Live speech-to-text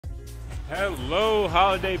Hello,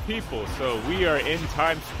 holiday people. So we are in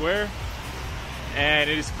Times Square and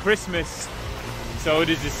it is Christmas. So it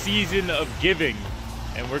is the season of giving,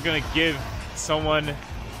 and we're gonna give someone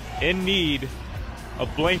in need a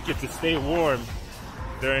blanket to stay warm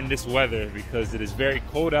during this weather because it is very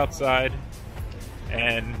cold outside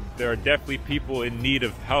and there are definitely people in need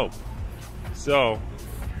of help. So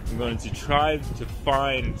I'm going to try to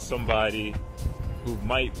find somebody who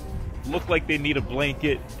might look like they need a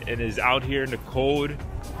blanket and is out here in the cold.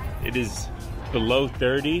 It is below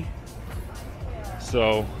 30,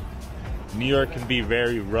 so New York can be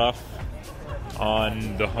very rough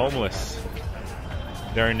on the homeless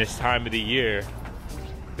during this time of the year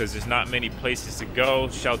because there's not many places to go.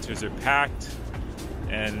 Shelters are packed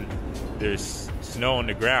and there's snow on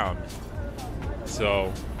the ground.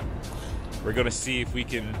 So we're gonna see if we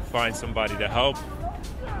can find somebody to help,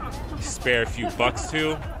 spare a few bucks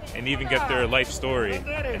to, and even get their life story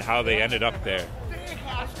and how they ended up there.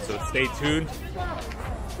 So stay tuned.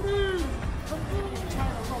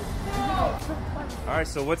 All right,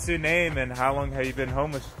 so what's your name and how long have you been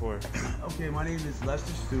homeless for? Okay, my name is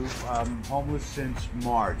Lester Stupe. I'm homeless since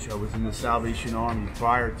March. I was in the Salvation Army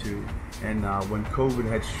prior to, and when COVID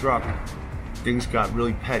had struck, things got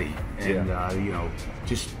really petty. And you know,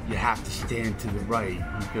 just you have to stand to the right.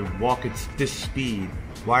 You can walk at this speed.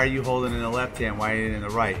 Why are you holding in the left hand? Why are you in the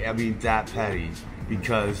right? I mean, that petty,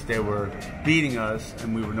 because they were beating us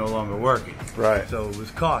and we were no longer working. Right. So it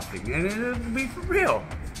was costing, and it would be for real.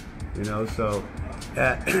 You know, so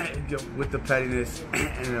with the pettiness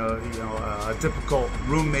and a difficult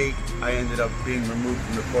roommate, I ended up being removed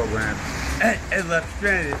from the program and left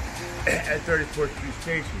stranded at 34th Street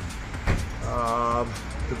Station.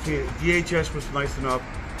 The DHS was nice enough.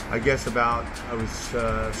 I guess I was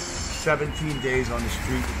 17 days on the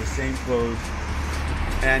street with the same clothes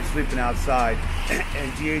and sleeping outside,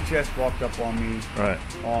 and DHS walked up on me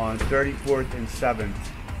on 34th and 7th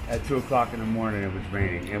at 2 o'clock in the morning. It was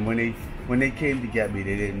raining, and when they came to get me,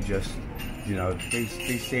 they didn't just, you know, they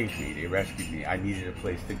saved me. They rescued me. I needed a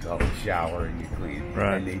place to go, shower, and get clean,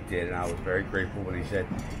 and they did. And I was very grateful when they said,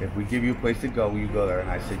 "If we give you a place to go, will you go there?" And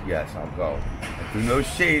I said, "Yes, I'll go." I threw no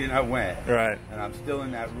shade, and I went. Right. And I'm still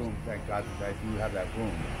in that room. Thank God that I do have that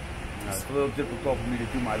room. It's a little difficult for me to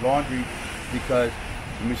do my laundry because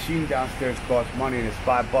the machine downstairs costs money, and it's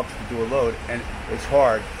 $5 to do a load, and it's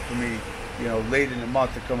hard for me, you know, late in the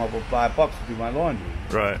month to come up with $5 to do my laundry.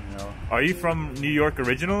 Right. You know? Are you from New York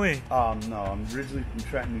originally? No, I'm originally from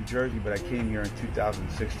Trenton, New Jersey, but I came here in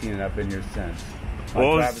 2016 and I've been here since.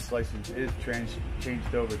 My driver's license is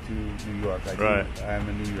changed over to New York. I am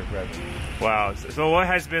a New York resident. Wow. So what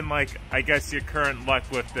has been, like, I guess, your current luck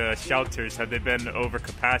with the shelters? Have they been over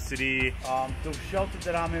capacity? The shelter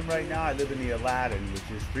that I'm in right now, I live in the Aladdin, which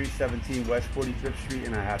is 317 West 45th Street,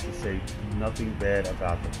 and I have to say nothing bad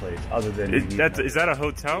about the place other than... Is that a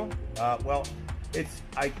hotel? Well,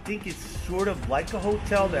 I think it's sort of like a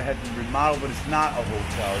hotel that has been remodeled, but it's not a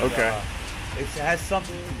hotel. Okay. It has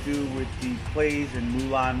something to do with the plays in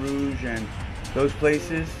Moulin Rouge and those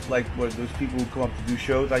places, like those people who come up to do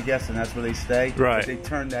shows, I guess, and that's where they stay. Right. But they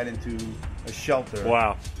turned that into a shelter.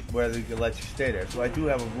 Wow. Where they can let you stay there. So I do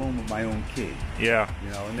have a room with my own key. Yeah. You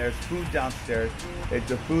know, and there's food downstairs.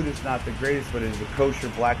 The food is not the greatest, but it's a kosher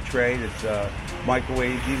black tray that's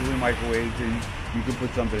microwaved, easily microwaved, and you can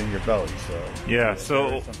put something in your belly. So yeah.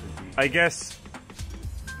 So I guess,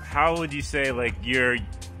 how would you say, like, your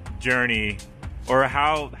journey, or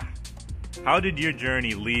how did your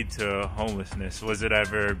journey lead to homelessness? Was it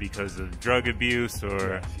ever because of drug abuse,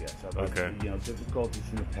 or? Yes. I've had, you know, difficulties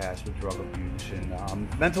in the past with drug abuse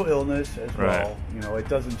and mental illness as well. You know, it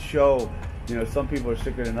doesn't show. You know, some people are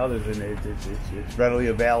sicker than others, and it's readily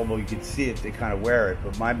available. You can see it; they kind of wear it.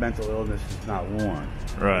 But my mental illness is not worn.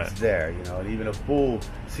 Right. It's there, you know. And even a fool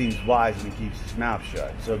seems wise when he keeps his mouth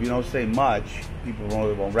shut. So if you don't say much, people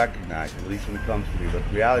really won't recognize it, at least when it comes to me. But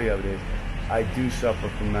the reality of it is, I do suffer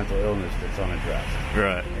from mental illness that's unaddressed.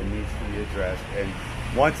 Right. It needs to be addressed. And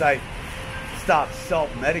once I stop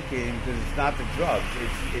self-medicating, because it's not the drugs,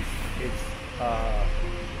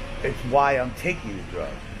 it's why I'm taking the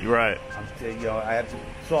drug. Right. You know, I have to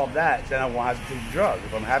solve that, then I won't have to take the drug.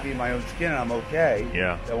 If I'm happy in my own skin and I'm okay,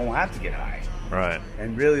 then I won't have to get high. Right.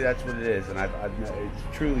 And really, that's what it is. And it's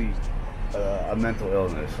truly a mental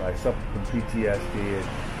illness. I suffer from PTSD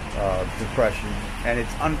and depression, and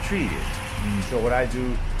it's untreated. So what I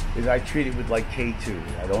do is I treat it with like K2.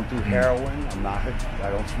 I don't do heroin. I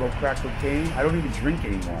don't smoke crack cocaine. I don't even drink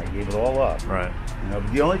anymore. I gave it all up. Right. You know,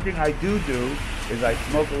 but the only thing I do is I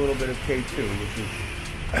smoke a little bit of K2, which is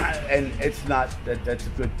and it's not that's a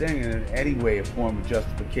good thing in any way, a form of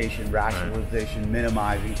justification, rationalization,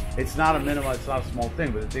 minimizing. It's not it's not a small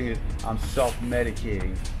thing, but the thing is, I'm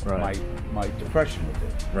self-medicating my depression with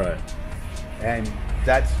it. Right. And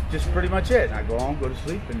that's just pretty much it. And I go home, go to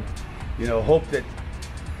sleep, and hope that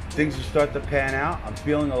things will start to pan out. I'm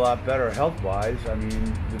feeling a lot better health-wise. I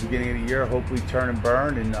mean, the beginning of the year, hopefully turn and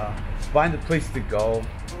burn and find a place to go.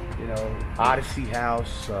 Odyssey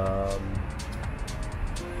House. I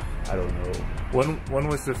don't know. When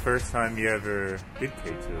was the first time you ever did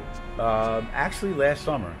K2? Actually, last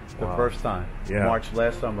summer, the first time. Yeah. March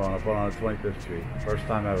last summer on 25th Street. First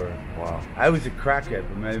time ever. Wow. I was a crackhead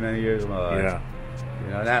for many, many years of my life. Yeah.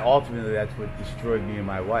 And that ultimately, that's what destroyed me and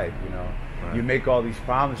my wife. Right. You make all these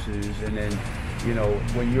promises, and then,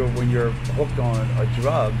 when you're hooked on a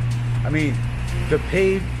drug, I mean, the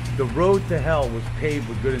road to hell was paved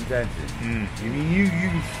with good intentions. I mean,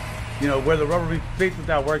 where the rubber meets, faith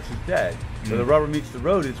without works is dead. Where the rubber meets the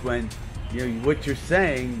road is when, what you're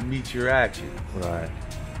saying meets your actions. Right.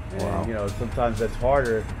 And, Wow. sometimes that's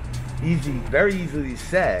harder, very easily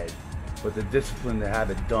said, but the discipline to have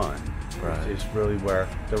it done is really where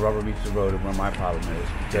the rubber meets the road and where my problem is.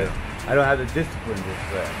 Because I don't have the discipline to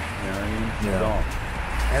say, you know what I mean? Yeah. I don't.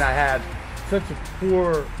 And I have such a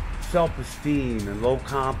poor self-esteem and low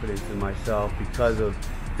confidence in myself because of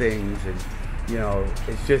things, and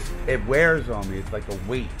it's just, it wears on me. It's like a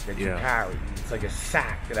weight that you carry. It's like a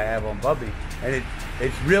sack that I have on above me, and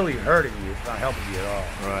it's really hurting me. It's not helping me at all.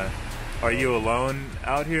 Right. Are you alone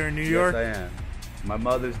out here in New York? Yes, I am. My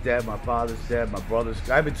mother's dead, my father's dead, my brother's.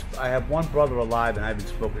 I have one brother alive, and I haven't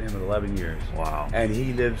spoken to him in 11 years. Wow. And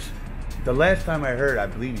he lives. The last time I heard, I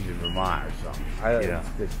believe he's in Vermont or something.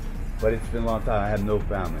 But it's been a long time. I have no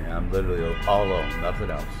family. I'm literally all alone.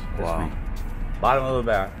 Nothing else. Just me. Bottom of the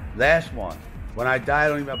barrel. Last one. When I die, I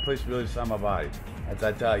don't even have a place to really sign my body. As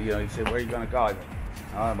I tell you, he said, "Where are you gonna go?" I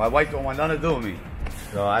said, my wife don't want nothing to do with me,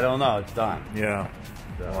 so I don't know. It's done. Yeah.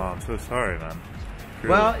 So. Wow. I'm so sorry, man. Really.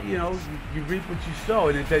 Well, you reap what you sow,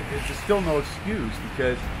 and it's still no excuse,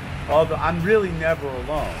 because although I'm really never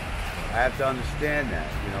alone, I have to understand that.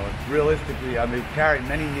 Realistically, I may carry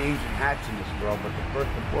many names and hats in this world, but first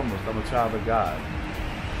and foremost, I'm a child of God.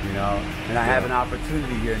 And I have an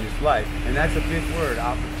opportunity here in this life, and that's a big word,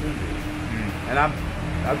 opportunity. And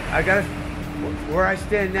I gotta, where I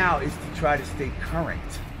stand now is to try to stay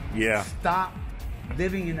current. Yeah. Stop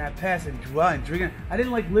living in that past and dwelling, drinking. I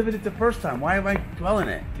didn't like living it the first time. Why am I dwelling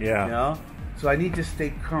it? Yeah. So I need to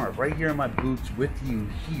stay current, right here in my boots with you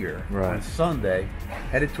here on Sunday,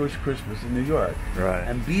 headed towards Christmas in New York. Right.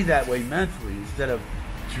 And be that way mentally instead of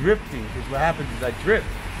drifting, because what happens is I drift.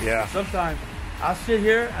 Yeah. Sometimes I'll sit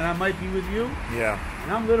here and I might be with you. Yeah.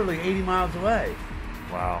 And I'm literally 80 miles away.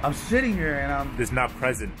 Wow. I'm sitting here and I'm just not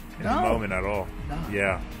present in the moment at all. No.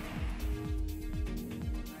 Yeah.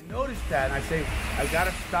 I noticed that, and I say, I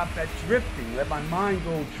gotta stop that drifting. Let my mind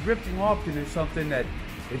go drifting off into something that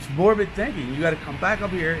it's morbid thinking. You gotta come back up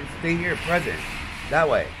here and stay here present. That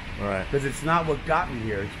way. Right. Because it's not what got me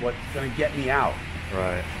here, it's what's gonna get me out.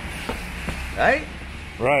 Right. Right?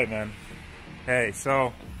 Right, man. Hey,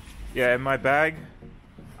 so, yeah, in my bag,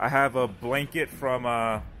 I have a blanket from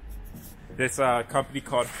this company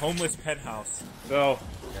called Homeless Penthouse. So,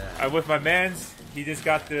 I'm with my mans. He just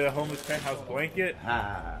got the Homeless Penthouse blanket.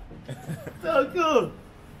 So cool!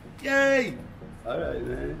 Yay! Alright,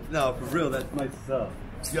 man. No, for real, that's nice stuff.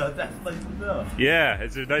 Yo, that's nice stuff. Yeah,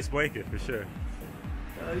 it's a nice blanket for sure.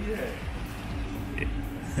 Oh, yeah.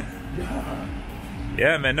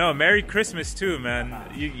 Yeah, man. No, Merry Christmas too, man.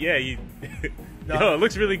 Yo, it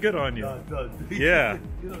looks really good on you. Yeah.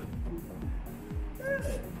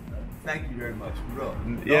 Thank you very much, bro.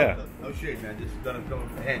 Yeah. No shade, man. This is gonna come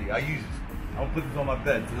in handy. I use this. I'll put this on my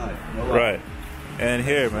bed tonight. No lie. Right. And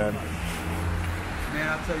here, man. Man,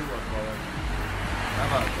 I'll tell you what, brother. How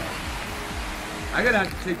about that? I gotta have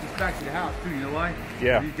to take this back to the house too. You know why?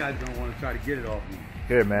 Yeah. These guys don't want to try to get it off me.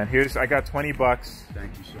 Here, man. I got $20.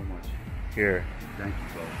 Thank you so much. Here. Thank you,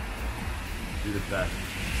 bro. You're the best.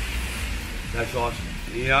 That's awesome.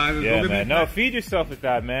 Yeah, man. No, feed yourself with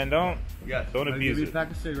that, man. Don't abuse give me it. a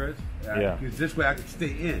pack of cigarettes. Yeah. Because this way I can stay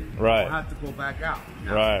in. Right. I don't have to go back out.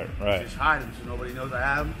 Right. Just hide them so nobody knows I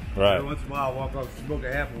have them. Right. Every once in a while I'll walk out, smoke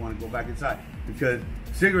a half of one and go back inside. Because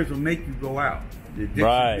cigarettes will make you go out. The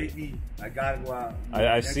addiction make me, I gotta go out.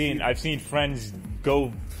 I've seen friends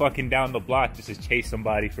go fucking down the block just to chase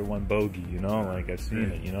somebody for one bogey, Like I've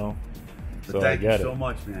seen it, But So thank I get you so it.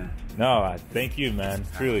 much, man. No, thank you, man.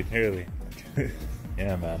 Truly.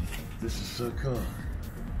 Yeah, man. This is so cool.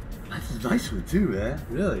 That's a nice one too, man.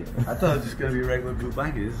 Really. I thought it was just gonna be a regular blue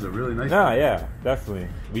blanket. This is a really nice No, one. yeah, definitely.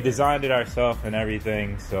 We designed it ourselves and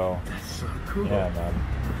everything, so. That's so cool. Yeah, man.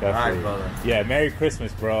 Definitely. All right, brother. Yeah, Merry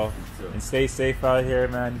Christmas, bro. And stay safe out here,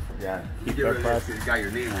 man. Yeah. Keep Get rid that of class. this. It's got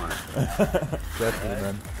your name on it. Definitely,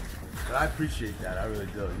 man. But I appreciate that. I really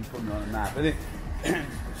do. You put me on the map. And then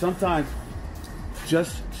sometimes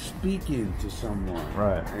just speaking to someone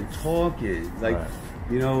and talking, like,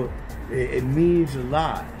 you know, it means a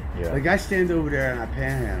lot. Yeah. Like I stand over there and I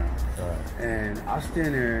panhandle, and I'll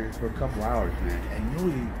stand there for a couple hours, man. And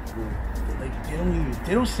really, like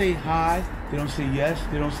they don't say hi, they don't say yes,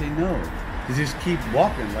 they don't say no. They just keep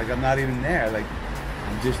walking like I'm not even there, like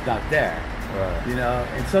I'm just not there. Right. You know.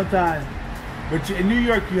 And sometimes, but in New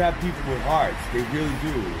York, you have people with hearts. They really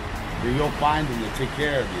do. You'll find them to take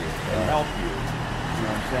care of you and help you. You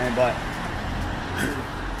know what I'm saying? But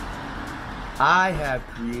I have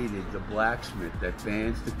created the blacksmith that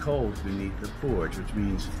fans the coals beneath the forge, which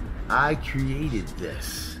means I created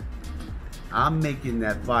this. I'm making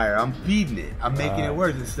that fire. I'm feeding it. I'm making it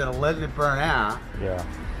work. Instead of letting it burn out,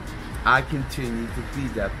 I continue to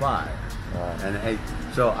feed that fire. And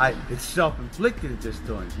so it's self-inflicted at this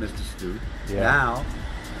point, Mr. Stupe. Now,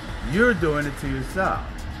 you're doing it to yourself.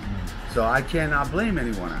 So I cannot blame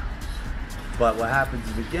anyone else. But what happens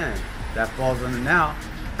is, again, that falls under now,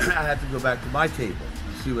 I have to go back to my table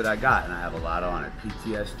and see what I got. And I have a lot on it.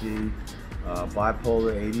 PTSD,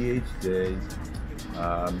 bipolar, ADHD,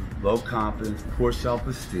 low confidence, poor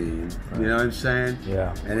self-esteem, you know what I'm saying?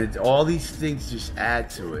 Yeah. And all these things just add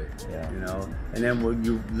to it, you know? And then when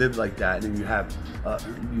you live like that and then you have,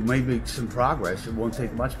 you may make some progress. It won't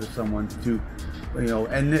take much for someone to, you know,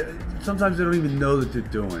 and sometimes they don't even know that they're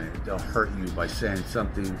doing it. They'll hurt you by saying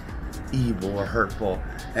something evil or hurtful,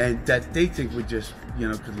 and that they think would just, you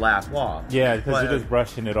know, could laugh off. Yeah, because you're just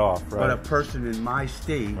brushing it off, right? But a person in my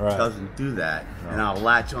state doesn't do that, and I'll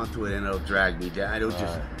latch onto it and it'll drag me down. It'll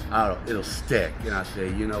just, it'll stick, and I'll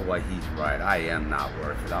say, you know what, he's right. I am not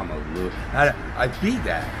worth it. I'm a loser. I beat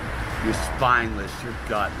that. You're spineless, you're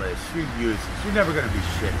gutless, you're useless, you're never gonna be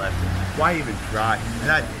shit left. Why even try?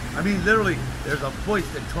 And I mean, literally, there's a voice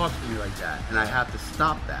that talks to me like that, and I have to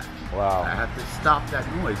stop that. Wow. I have to stop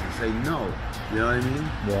that noise and say no. You know what I mean?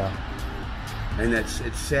 Yeah. And it's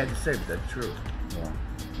sad to say, but that's true. Yeah.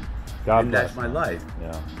 God bless. That's my life.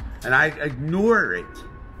 Yeah. And I ignore it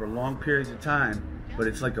for long periods of time, but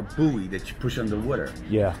it's like a buoy that you push underwater.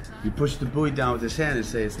 Yeah. You push the buoy down with this hand and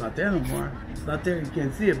say, it's not there no more. It's not there, you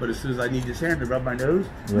can't see it, but as soon as I need this hand to rub my nose,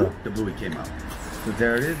 whoop, the buoy came out. So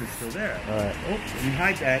there it is, it's still there. All right. Oh, let me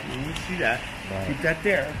hide that, you want to see that. Right. Keep that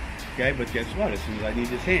there. Okay, but guess what? As soon as I need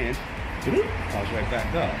this hand, whoop, pops right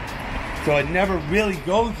back up. So it never really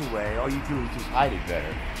goes away. All you do is just hide it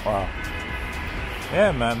better. Wow.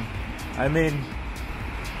 Yeah, man. I mean,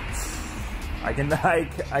 I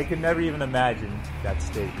can never even imagine that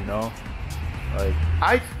state, you know? Like,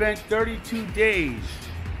 I spent 32 days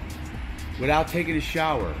without taking a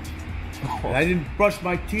shower. And I didn't brush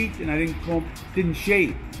my teeth and I didn't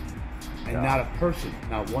shave. And not a person,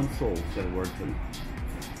 not one soul said a word to me.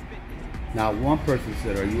 Not one person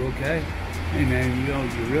said, are you okay? Hey man, you know,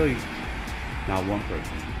 you really, not one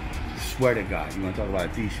person. Swear to God, you want to talk about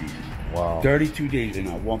a thesis. Wow. 32 days and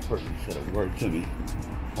not one person said a word to me.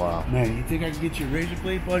 Wow. Man, you think I can get you a razor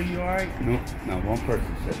blade, buddy? You all right? Nope. Not one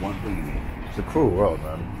person said one thing to me. It's a cruel world,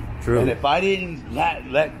 man. True. And if I didn't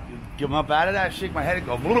get him up out of that, shake my head and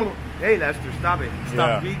go, hey Lester, stop it.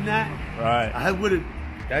 Stop reading that. Right. I would have,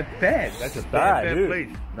 that's bad. That's a bad place.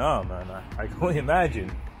 No, man. I can only imagine.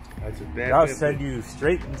 That's a bad I'll send you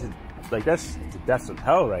straight into, like, that's the depths of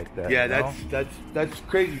hell right there. Yeah, that's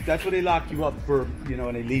crazy. That's what they lock you up for, you know,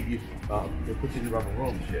 and they leave you, they put you in the rubber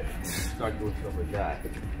room and shit. Start doing stuff like that.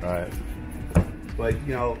 Right. But,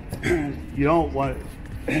 you know, you don't want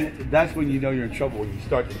to, that's when you know you're in trouble, when you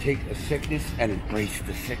start to take a sickness and embrace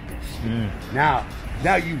the sickness. Now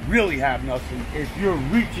you really have nothing if you're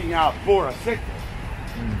reaching out for a sickness.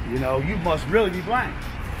 You know, you must really be blank.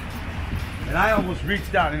 And I almost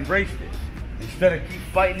reached out and embraced it. Instead of keep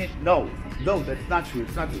fighting it, no, that's not true.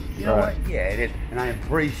 It's not true. You know what? Yeah, it is. And I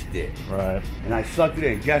embraced it. Right. And I sucked it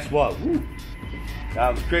in. Guess what? Woo.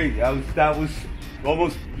 That was crazy. That was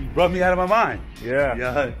almost brought me out of my mind. Yeah.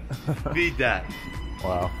 Yeah. Beat that.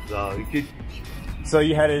 Wow. So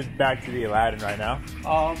you headed back to the Aladdin right now?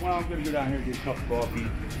 Well, I'm gonna go down here and get a cup of coffee.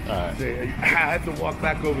 All right. So I have to walk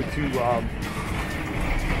back over to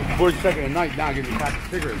 42nd at night now, get me a pack of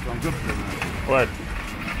cigarettes, so I'm good for the night. What?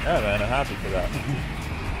 Yeah, man, I'm happy for that.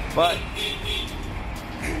 But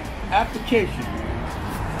application,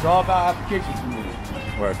 man. It's all about application for me.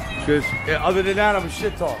 What? Because other than that, I'm a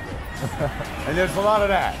shit talker. And there's a lot of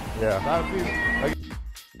that. Yeah. A lot of people. Like,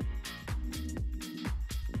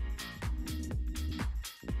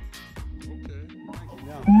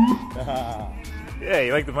 yeah,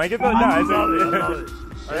 you like the blanket though? No, it's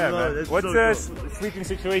all. Yeah, man. What's so the sleeping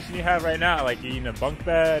situation you have right now? Like, you in a bunk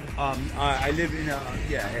bed? I live in a,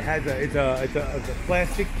 yeah, it has it's a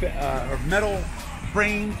plastic or metal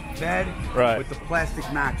framed bed with a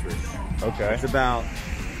plastic mattress. Okay. It's about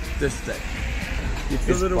this thick. It's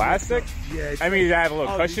a little plastic? Yeah. I mean, does it have a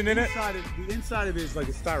little cushion in it? The inside of it is like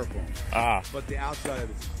a styrofoam. Ah. But the outside of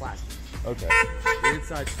it is plastic. Okay. The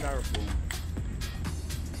inside styrofoam.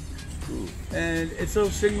 Ooh. And it's a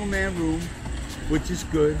single man room, which is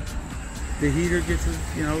good. The heater gets,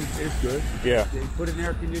 you know, it's good. Yeah. They put an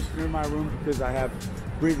air conditioner in my room because I have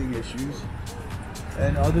breathing issues.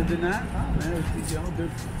 And other than that, oh man, you know, they're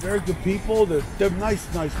very good people. They're nice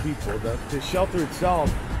people. The shelter itself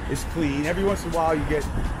is clean. Every once in a while you get,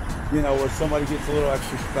 you know, where somebody gets a little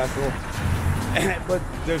extra special. But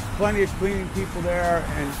there's plenty of cleaning people there.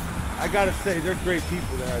 And I gotta say, they're great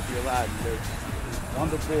people there at the Aladdin. They're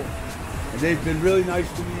wonderful. And they've been really nice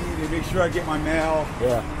to me. They make sure I get my mail.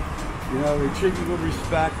 Yeah. You know, they treat me with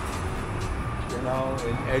respect. You know,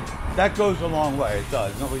 and that goes a long way. It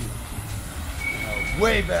does. Nobody, you know,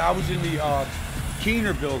 way back. I was in the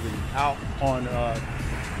Keener building out on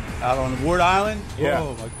Ward Island. Yeah.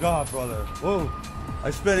 Oh my God, brother. Whoa.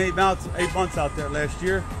 I spent 8 months out there last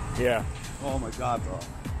year. Yeah. Oh my God, bro.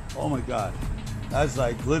 Oh my God. That's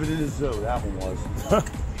like living in a zoo. That one was.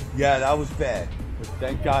 Yeah, that was bad. But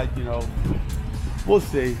thank God, you know, we'll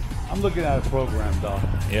see. I'm looking at a program, though.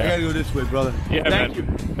 Yeah. I gotta go this way, brother. Yeah, thank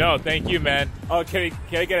man. you. No, thank you, man. Oh, can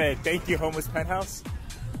I get a thank you, homeless penthouse?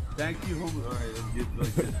 Thank you, homeless. All right, let's get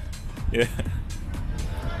like this. Yeah.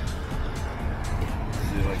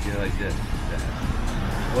 Let's get like this.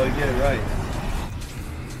 Well, get it right.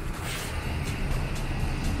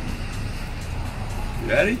 You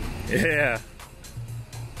ready? Yeah.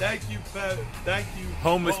 Thank you, thank you,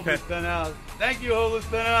 homeless penthouse. Thank you, homeless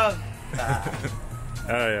penthouse.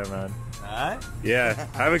 Oh yeah, man. Alright? Yeah.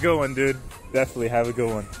 Have a good one, dude. Definitely have a good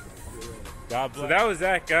one. God bless. So that was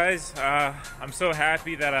that, guys. I'm so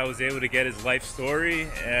happy that I was able to get his life story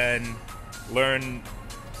and learn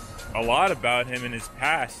a lot about him in his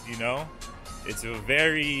past, you know? It's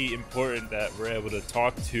very important that we're able to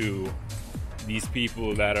talk to these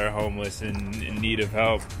people that are homeless and in need of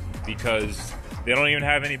help, because they don't even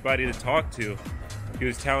have anybody to talk to. He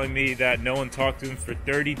was telling me that no one talked to him for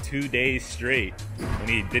 32 days straight when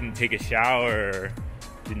he didn't take a shower or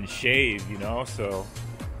didn't shave, you know? So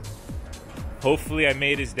hopefully I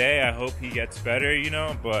made his day. I hope he gets better, you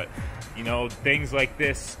know? But, you know, things like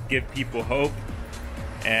this give people hope.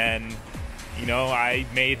 And, you know, I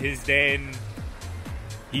made his day and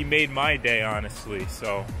he made my day, honestly.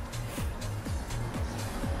 So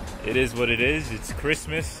it is what it is. It's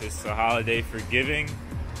Christmas. It's a holiday for giving.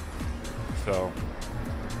 So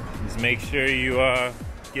just make sure you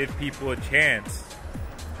give people a chance.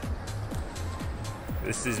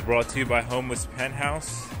 This is brought to you by Homeless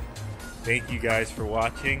Penthouse. Thank you guys for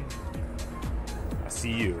watching. I'll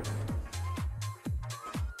see you.